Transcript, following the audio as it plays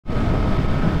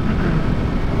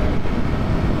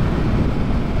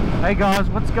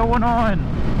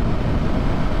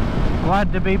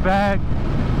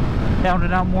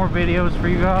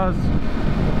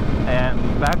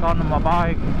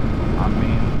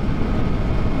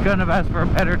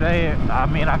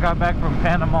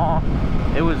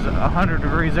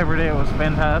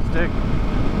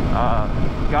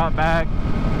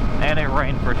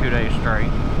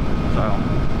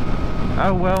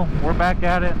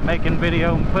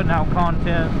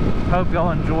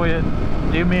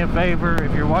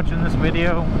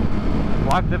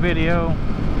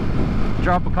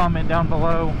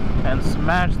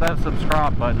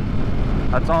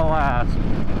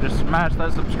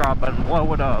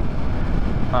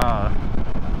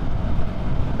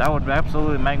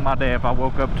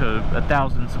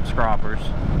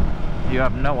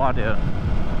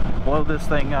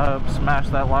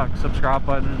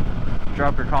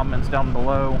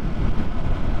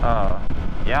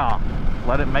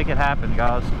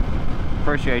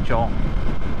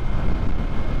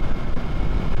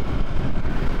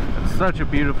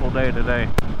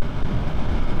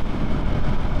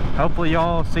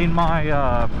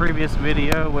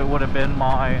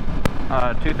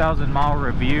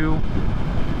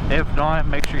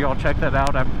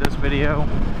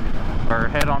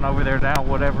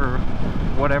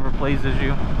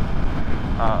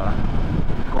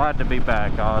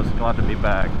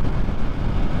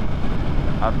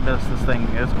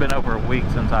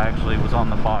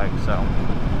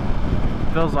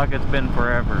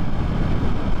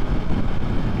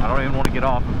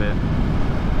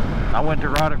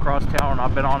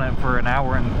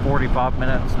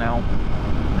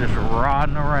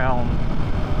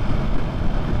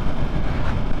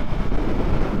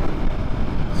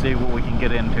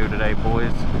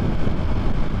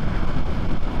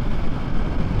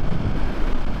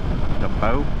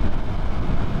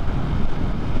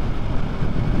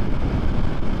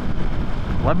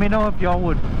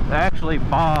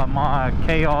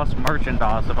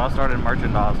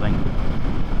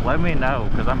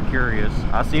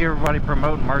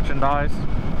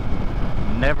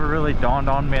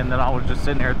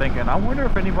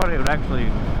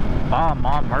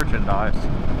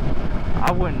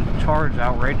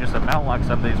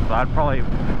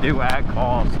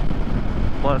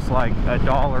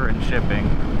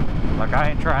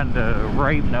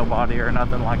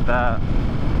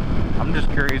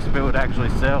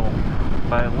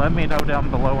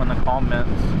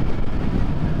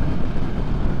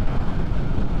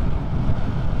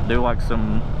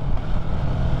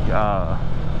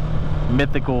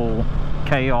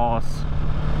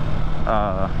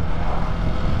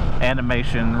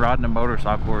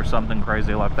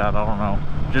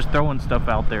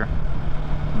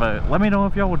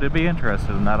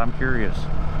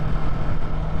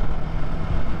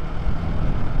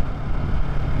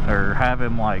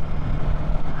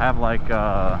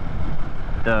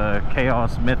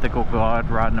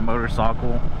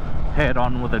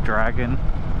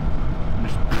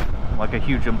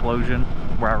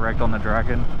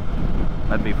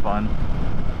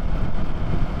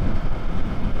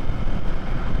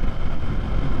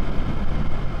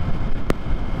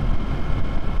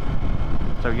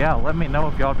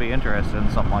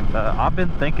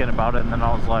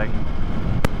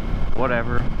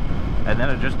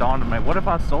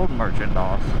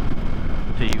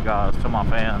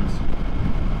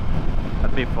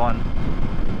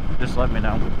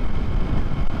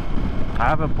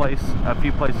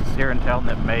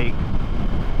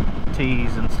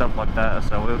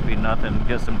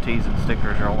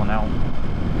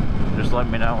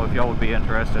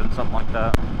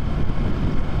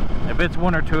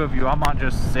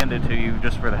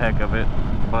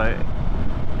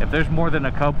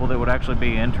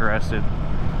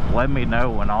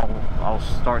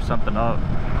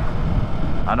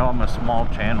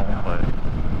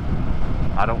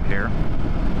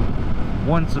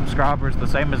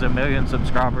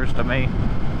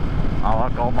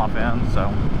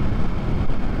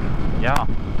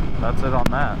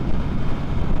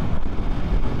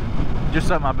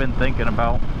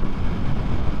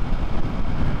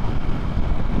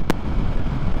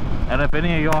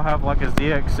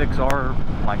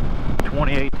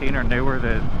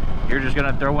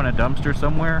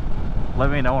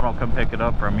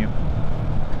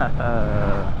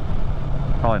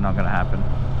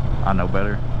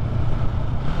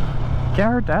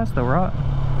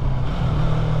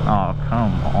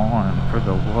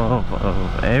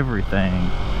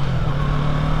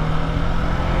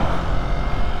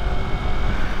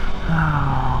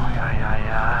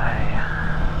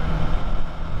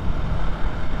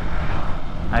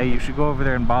Hey, you should go over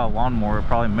there and buy a lawnmower. It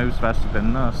probably moves faster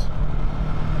than this.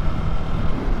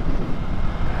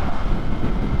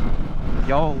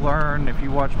 Y'all learn if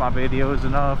you watch my videos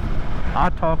enough. I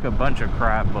talk a bunch of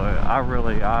crap, but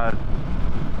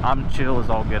I'm chill as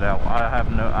all get out. I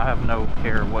have no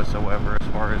care whatsoever as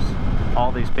far as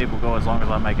all these people go, as long as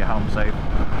I make it home safe.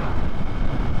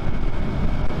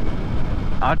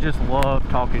 I just love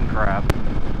talking crap.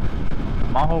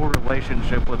 My whole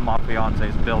relationship with my fiance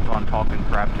is built on talking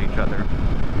crap to each other.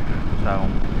 So,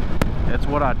 it's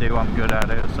what I do. I'm good at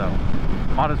it, so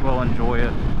might as well enjoy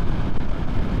it.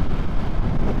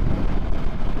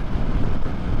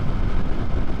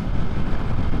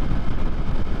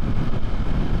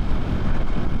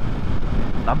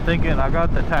 I'm thinking, I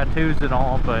got the tattoos and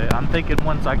all, but I'm thinking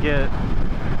once I get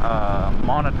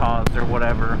monetized or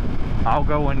whatever, I'll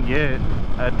go and get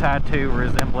a tattoo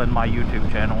resembling my YouTube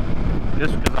channel.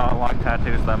 Just because I like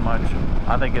tattoos that much.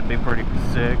 I think it'd be pretty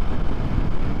sick.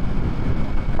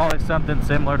 Probably something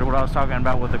similar to what I was talking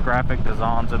about with the graphic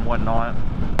designs and whatnot.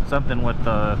 Something with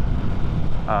the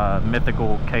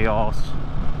mythical chaos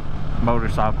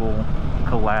motorcycle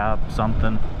collab,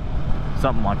 something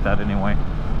like that anyway.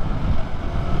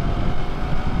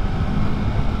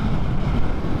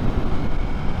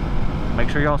 Make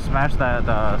sure y'all smash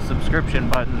that subscription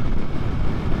button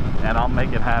and I'll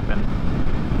make it happen.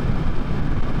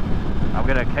 I'll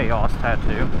get a chaos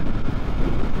tattoo.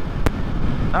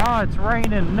 Oh, it's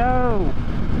raining. No!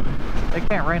 It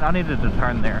can't rain. I needed to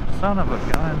turn there. Son of a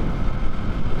gun.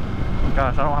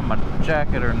 Gosh, I don't have my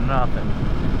jacket or nothing.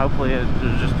 Hopefully it's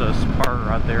just a spur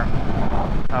right there.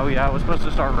 Oh yeah, it was supposed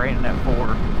to start raining at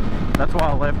 4. That's why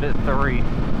I left it at 3.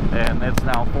 And it's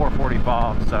now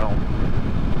 4:45, so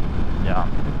yeah.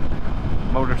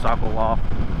 Motorcycle off.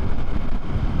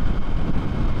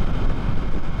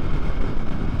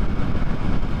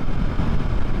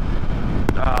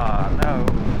 No.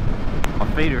 My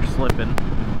feet are slipping.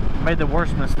 Made the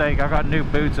worst mistake. I got new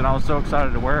boots and I was so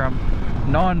excited to wear them.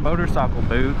 Non-motorcycle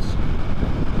boots,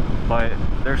 but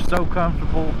they're so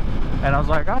comfortable. And I was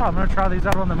like, oh, I'm going to try these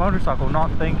out on the motorcycle,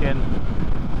 not thinking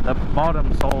the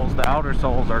bottom soles, the outer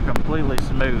soles are completely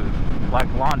smooth,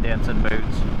 like lawn dancing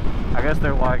boots. I guess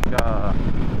they're like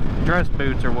dress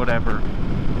boots or whatever,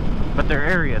 but they're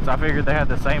Ariats. I figured they had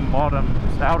the same bottom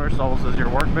outer soles as your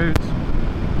work boots.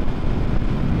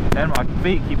 And my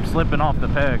feet keep slipping off the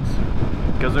pegs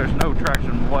because there's no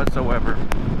traction whatsoever.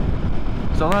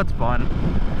 So that's fun.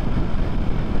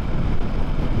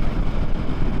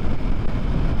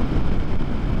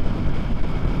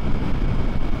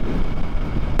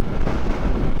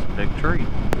 It's a big tree.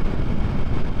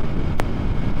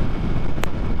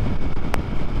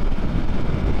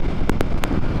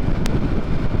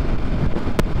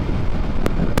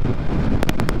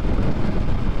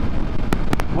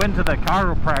 Went to the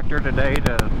chiropractor today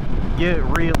to get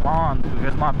realigned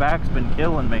because my back's been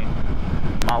killing me.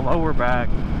 My lower back.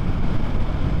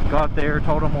 Got there,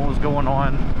 told him what was going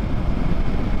on.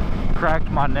 Cracked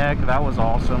my neck, that was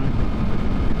awesome.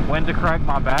 Went to crack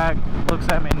my back, looks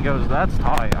at me and goes, that's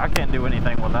tight, I can't do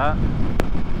anything with that.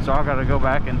 So I gotta go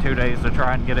back in 2 days to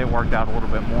try and get it worked out a little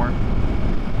bit more.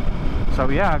 So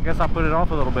yeah, I guess I put it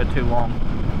off a little bit too long.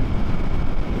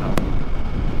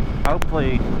 So,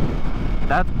 hopefully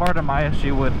that's part of my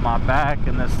issue with my back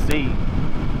and the seat.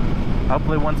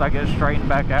 Hopefully once I get straightened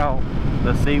back out,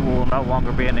 the seat will no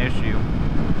longer be an issue.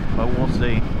 But we'll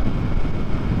see.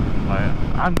 But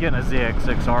I'm getting a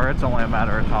ZX6R, it's only a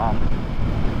matter of time.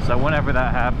 So whenever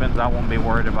that happens, I won't be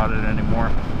worried about it anymore.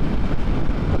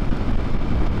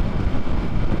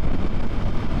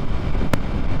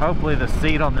 Hopefully the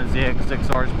seat on the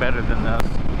ZX6R is better than this.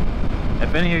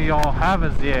 If any of y'all have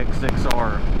a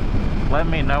ZX6R, let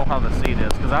me know how the seat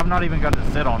is, because I've not even got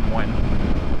to sit on one.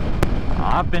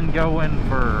 I've been going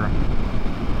for,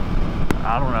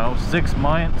 I don't know, 6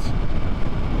 months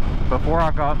before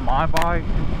I got my bike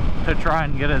to try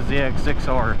and get a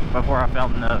ZX6R before I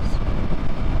found this.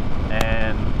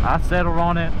 And I settled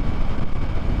on it.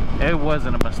 It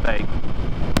wasn't a mistake.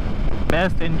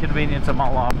 Best inconvenience of my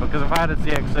life, because if I had a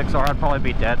ZX6R, I'd probably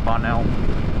be dead by now.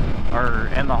 Or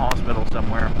in the hospital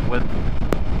somewhere with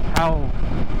how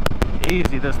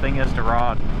easy this thing is to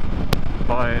ride.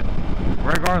 But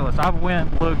regardless, I've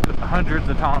looked hundreds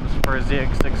of times for a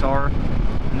ZX6R,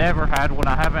 never had one.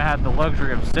 I haven't had the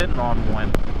luxury of sitting on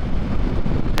one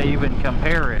to even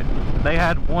compare it. They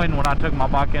had one when I took my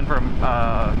bike in for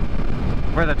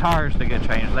the tires to get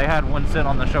changed. They had one sitting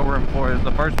on the showroom floor. It was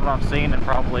the first one I've seen in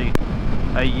probably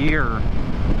a year,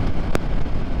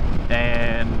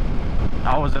 and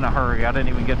I was in a hurry. I didn't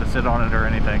even get to sit on it or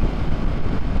anything.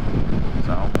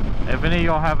 So if any of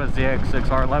y'all have a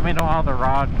ZX6R, let me know how the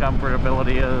ride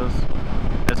comfortability is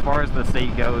as far as the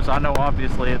seat goes. I know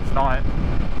obviously it's not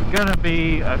gonna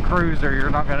be a cruiser. You're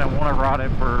not gonna want to ride it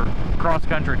for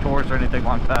cross-country tours or anything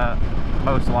like that,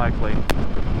 most likely.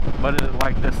 But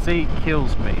like the seat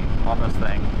kills me on this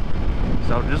thing.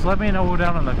 So just let me know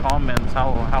down in the comments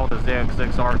how the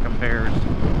ZX6R compares,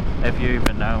 if you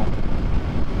even know.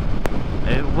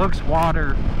 It looks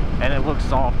wider and it looks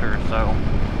softer, so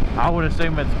I would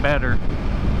assume it's better,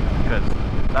 because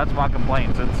that's my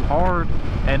complaints. It's hard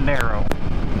and narrow,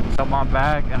 so my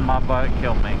back and my butt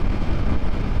kill me.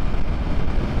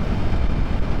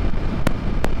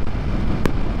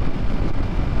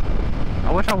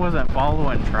 I wish I wasn't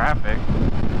following traffic.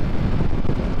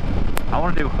 I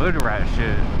want to do hood rat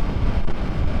shit.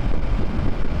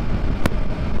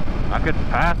 I could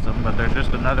pass them, but there's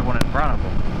just another one in front of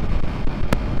them.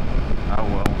 Oh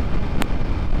well.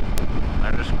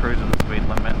 They're just cruising the speed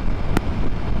limit.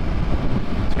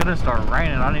 It's gonna start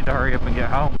raining. I need to hurry up and get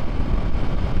home.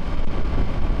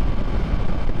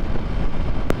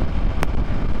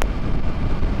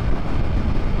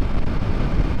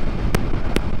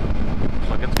 Looks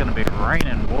like it's gonna be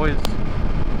raining, boys.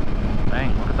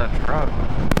 Dang, look at that truck.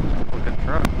 Look at the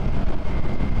truck.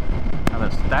 Now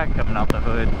the stack coming out the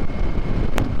hood.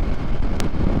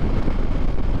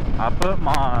 I put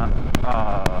my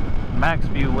max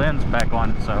view lens back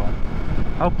on, so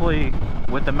hopefully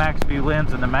with the max view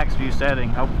lens and the max view setting,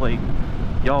 hopefully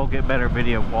y'all get better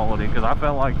video quality, because I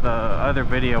felt like the other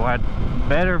video had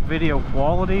better video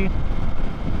quality,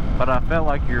 but I felt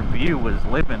like your view was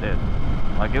limited,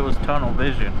 like it was tunnel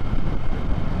vision.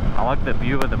 I like the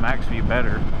view of the max view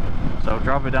better. So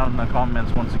drop it down in the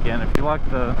comments once again if you like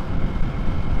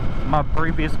my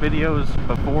previous videos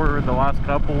before the last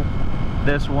couple,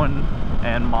 this one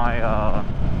and my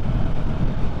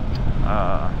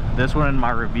this one and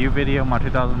my review video, my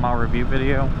 2,000 mile review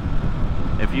video.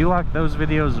 If you like those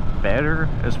videos better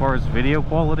as far as video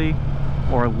quality,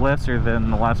 or lesser than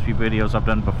the last few videos I've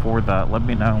done before that, let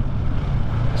me know,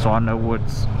 so I know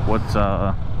what's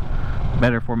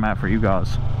better format for you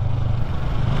guys.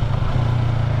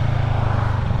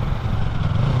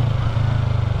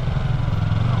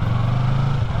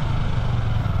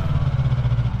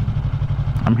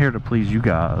 I'm here to please you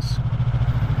guys.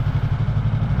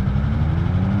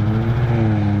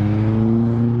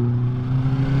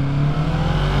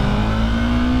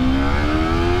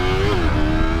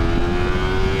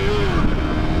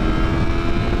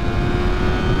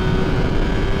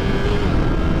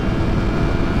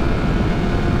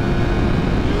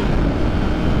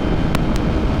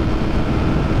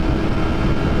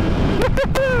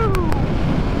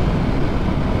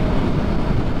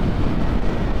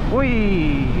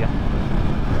 Whee!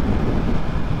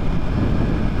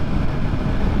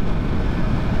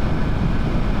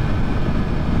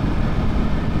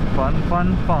 Fun,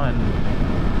 fun, fun.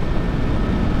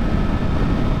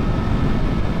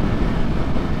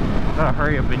 Gotta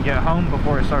hurry up and get home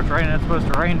before it starts raining. It's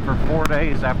supposed to rain for 4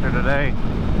 days after today.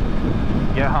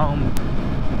 Get home,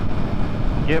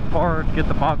 get parked, get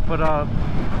the bike put up,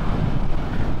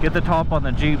 get the top on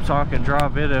the Jeep so I can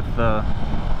drive it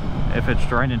if it's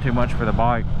draining too much for the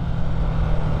bike,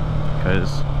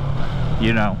 because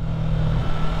you know,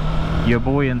 your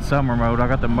boy in summer mode. I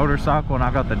got the motorcycle and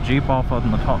I got the Jeep off on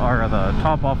the top, or the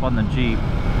top off on the Jeep,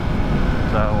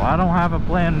 so I don't have a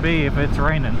plan B if it's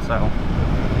raining. So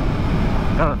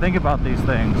gotta think about these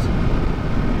things.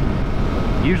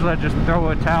 Usually I just throw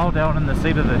a towel down in the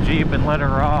seat of the Jeep and let it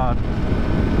ride.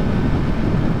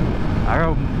 I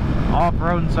go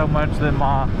off-roading so much that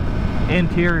my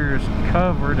interior's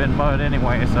covered in mud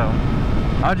anyway, so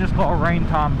I just call rain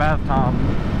time bath time.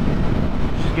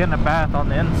 Just getting a bath on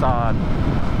the inside.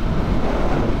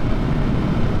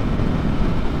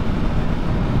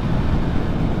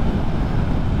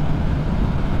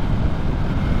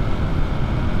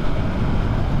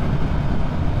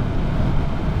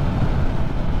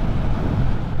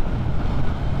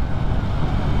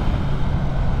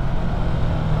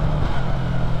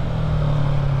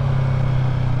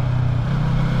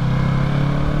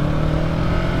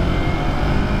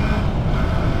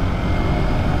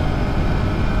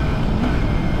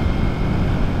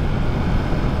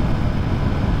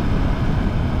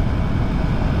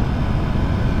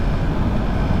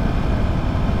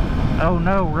 Oh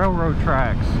no, railroad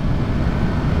tracks.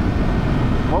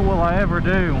 What will I ever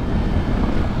do?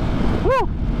 Woo!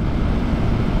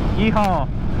 Yeehaw!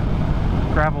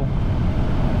 Gravel.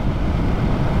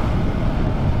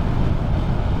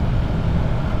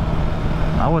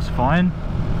 That was fun.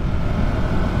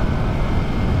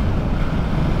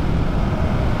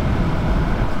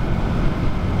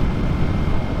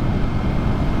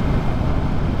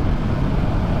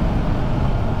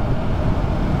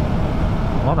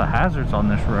 hazards on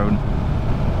this road.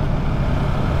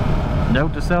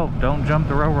 Note to self, don't jump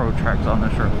the railroad tracks on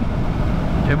this road.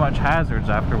 Too much hazards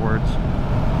afterwards.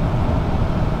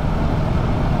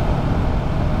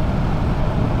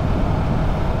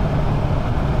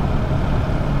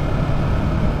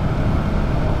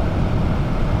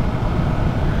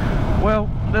 Well,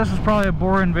 this is probably a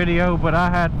boring video, but I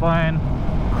had fun.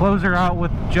 Close her out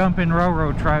with jumping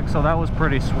railroad tracks, so that was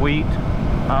pretty sweet.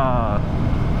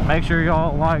 Make sure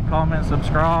y'all like, comment,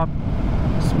 subscribe.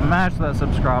 Smash that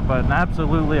subscribe button.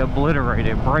 Absolutely obliterate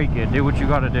it, break it, do what you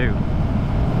gotta do.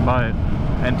 But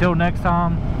until next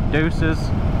time, deuces.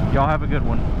 Y'all have a good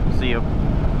one. See ya.